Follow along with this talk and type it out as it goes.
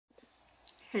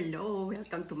Hello,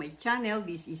 welcome to my channel.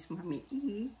 This is Mommy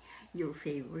E, your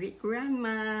favorite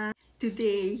grandma.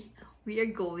 Today, we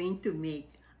are going to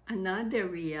make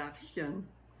another reaction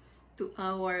to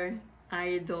our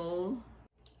idol,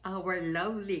 our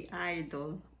lovely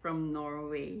idol from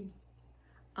Norway,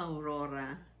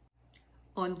 Aurora,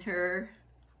 on her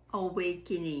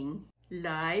awakening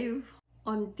live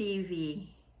on TV,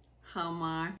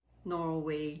 Hamar,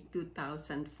 Norway,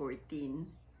 2014.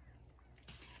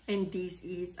 And this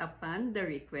is upon the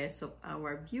request of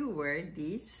our viewer,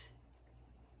 this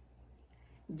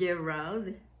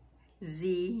Gerald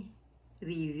Z.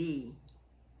 Rivi.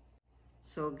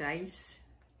 So guys,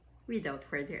 without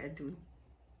further ado,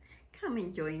 come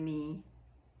and join me.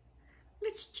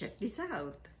 Let's check this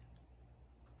out.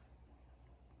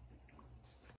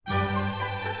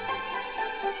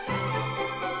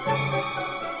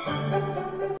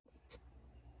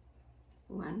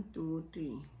 One, two,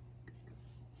 three.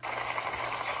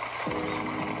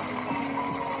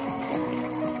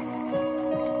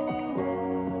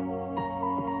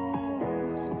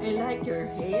 I like your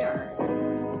hair.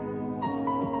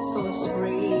 So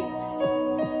straight.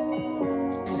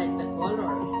 I like the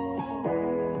color.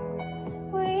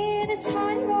 With a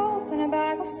tiny rope and a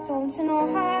bag of stones and all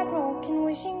her broken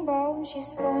wishing bone,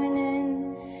 she's going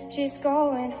in, she's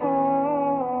going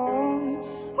home.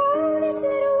 Oh, this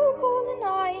little golden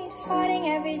night, fighting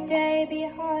every day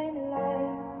behind the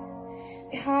light,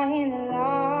 behind the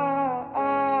light.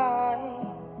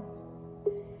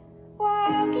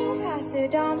 Walking faster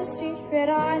down the street, red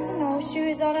eyes and no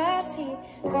shoes on her feet,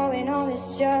 going on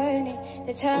this journey,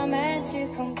 determined to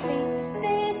complete.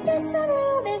 This is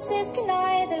farewell, this is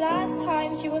goodnight, the last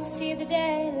time she will see the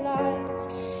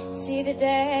daylight, see the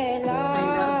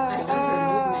daylight.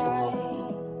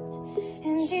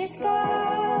 And she's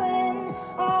going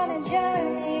on a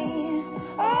journey,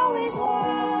 always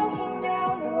walking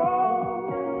down the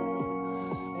road,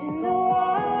 and the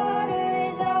water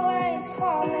is always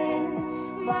calling,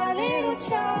 my little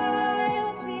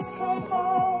child, please come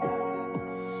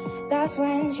home. That's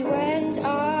when she went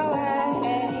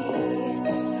away,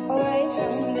 away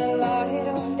from the light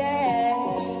of day.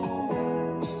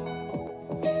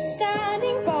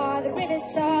 Standing by the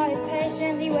riverside,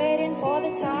 patiently waiting for the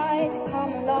tide to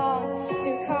come along,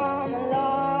 to come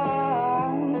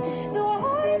along. The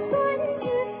water's going to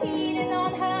her feet, and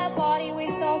on her body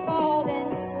wings so cold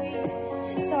and sweet,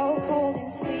 so cold and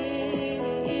sweet.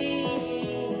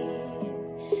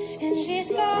 And she's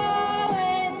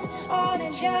going on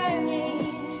a journey,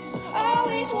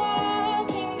 always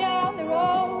walking down the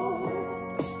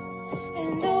road,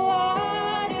 and the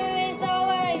water is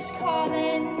always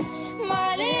calling,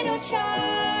 my little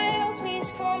child,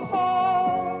 please come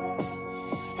home.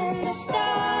 And the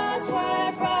stars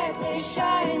were brightly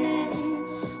shining,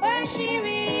 when she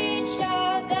reached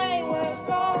out they were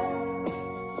gone,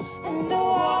 and the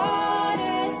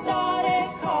water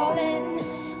started calling,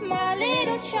 my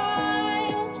little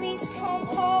child, please come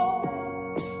home.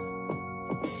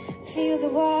 Feel the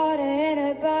water in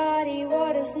her body,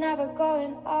 water's never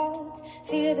going out.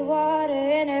 Feel the water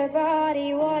in her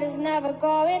body, water's never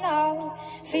going out.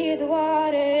 Feel the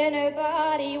water in her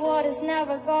body, water's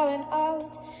never going out.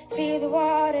 Feel the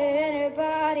water in her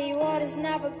body, water's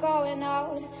never going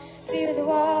out. Feel the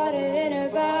water in her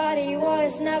body,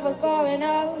 water's never going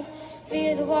out.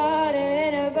 Feel the water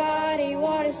in her body,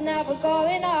 water's never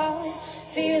going out.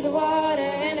 Feel the water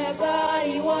in her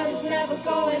body, water's never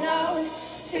going out.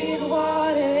 Feel the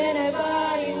water in her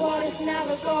body, water's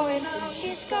never going out.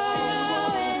 She's going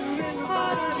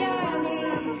on a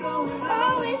journey,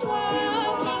 always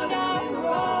walking down the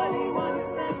road,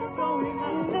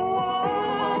 and the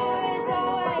water is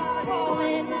always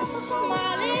calling,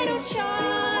 my little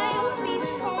child, please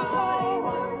come home.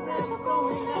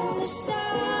 And the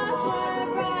stars were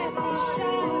brightly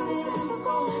shining,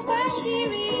 when she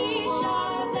reached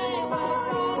out they were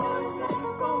gone,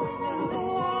 and the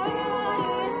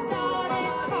water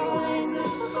started calling,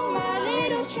 my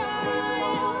little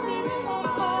child, please come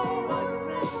home.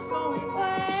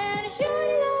 When a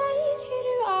shiny light hit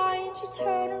her eye, she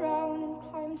turned around and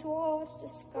climbed towards the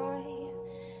sky,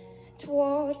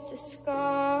 towards the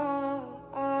sky.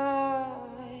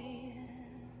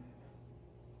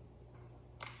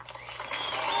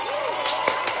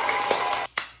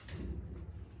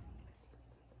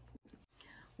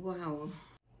 Wow,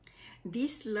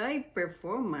 this live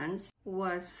performance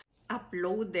was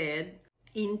uploaded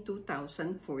in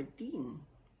 2014.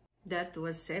 That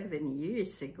was 7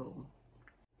 years ago.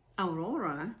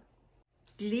 Aurora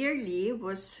clearly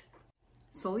was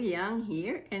so young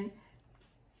here, and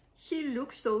she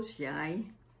looks so shy.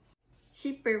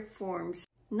 She performs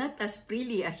not as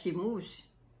freely as she moves.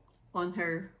 on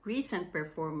her recent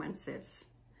performances.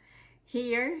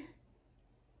 Here,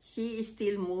 she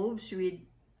still moves with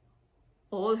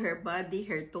all her body,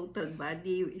 her total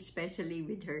body, especially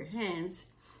with her hands,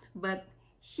 but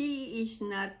she is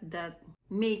not that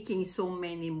making so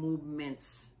many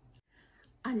movements.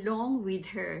 Along with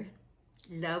her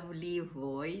lovely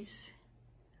voice,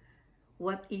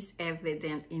 what is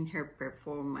evident in her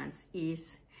performance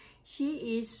is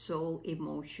she is so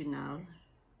emotional.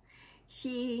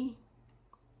 She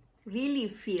really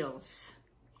feels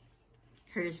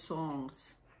her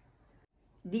songs,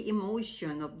 the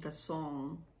emotion of the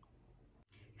song.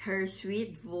 Her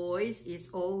sweet voice is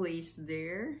always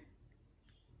there.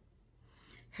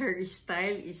 Her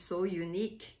style is so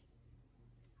unique.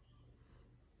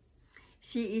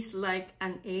 She is like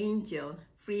an angel,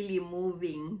 freely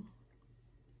moving,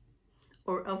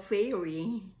 or a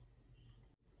fairy.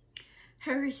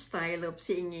 Her style of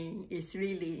singing is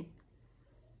really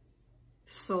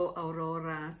so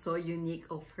Aurora, so unique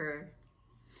of her.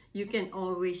 You can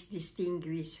always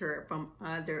distinguish her from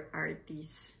other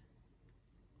artists.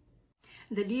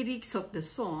 The lyrics of the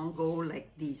song go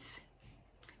like this.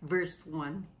 Verse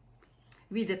 1.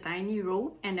 With a tiny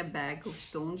rope and a bag of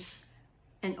stones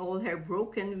and all her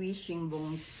broken wishing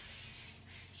bones,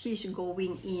 she's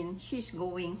going in, she's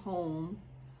going home.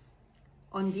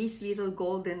 On this little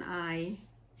golden eye,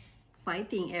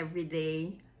 fighting every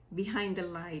day, behind the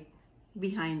light,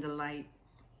 behind the light.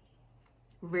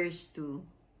 Verse 2.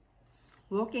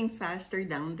 Walking faster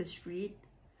down the street,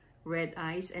 red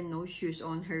eyes and no shoes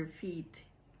on her feet,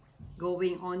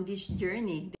 going on this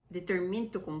journey,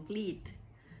 determined to complete.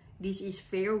 This is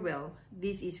farewell,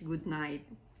 this is good night.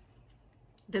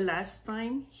 The last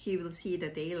time she will see the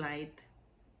daylight,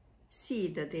 see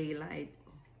the daylight.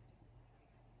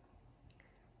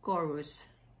 Chorus.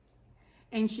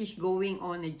 And she's going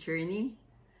on a journey,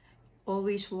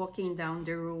 always walking down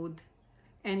the road,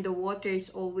 and the water is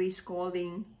always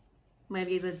calling, my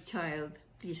little child,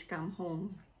 please come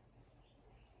home.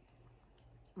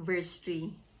 Verse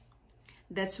 3.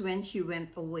 That's when she went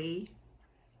away,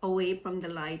 away from the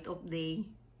light of day,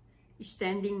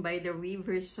 standing by the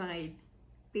riverside,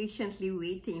 patiently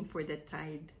waiting for the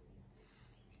tide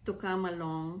to come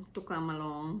along, to come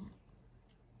along.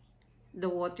 The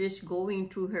water's going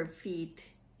through her feet,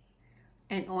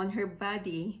 and on her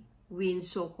body, wind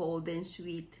so cold and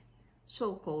sweet,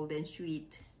 so cold and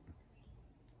sweet.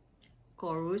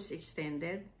 Chorus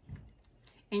extended.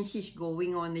 And she's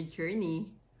going on a journey,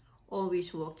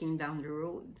 always walking down the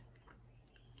road.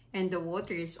 And the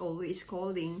water is always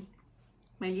calling,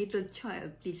 my little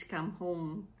child, please come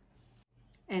home.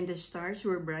 And the stars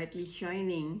were brightly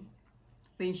shining.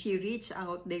 When she reached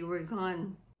out, they were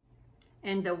gone.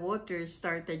 And the water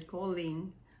started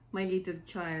calling, my little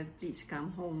child, please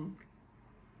come home.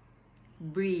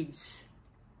 Breathes.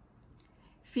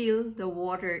 Feel the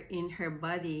water in her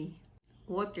body.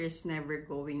 Water's never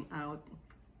going out.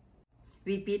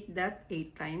 Repeat that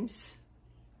 8 times.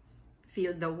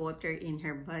 Feel the water in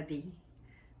her body.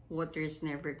 Water's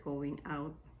never going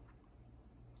out.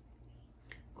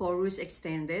 Chorus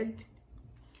extended.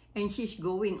 And she's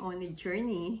going on a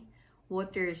journey.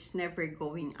 Water's never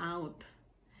going out.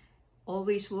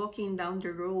 Always walking down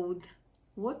the road.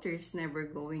 Water's never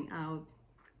going out.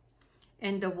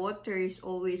 And the water is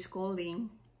always calling.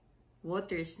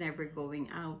 Water's never going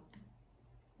out.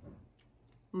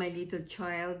 My little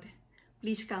child,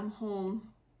 please come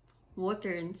home.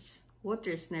 Water's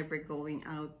never going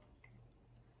out.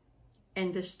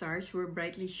 And the stars were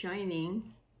brightly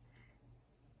shining.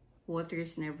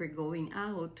 Water's never going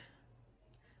out.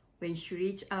 When she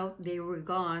reached out, they were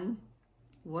gone.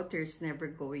 Water's never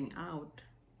going out.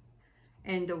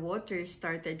 And the water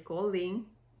started calling.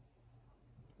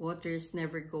 Water's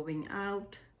never going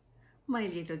out. My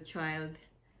little child,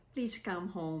 please come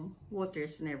home.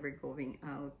 Water's never going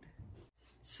out.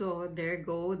 So there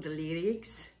go the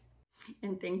lyrics.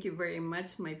 And thank you very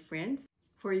much, my friend,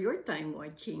 for your time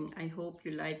watching. I hope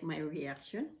you like my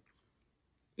reaction.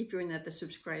 If you're not a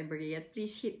subscriber yet,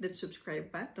 please hit that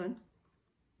subscribe button.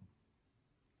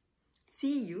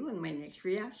 See you on my next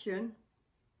reaction.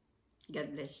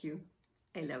 God bless you.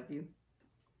 I love you.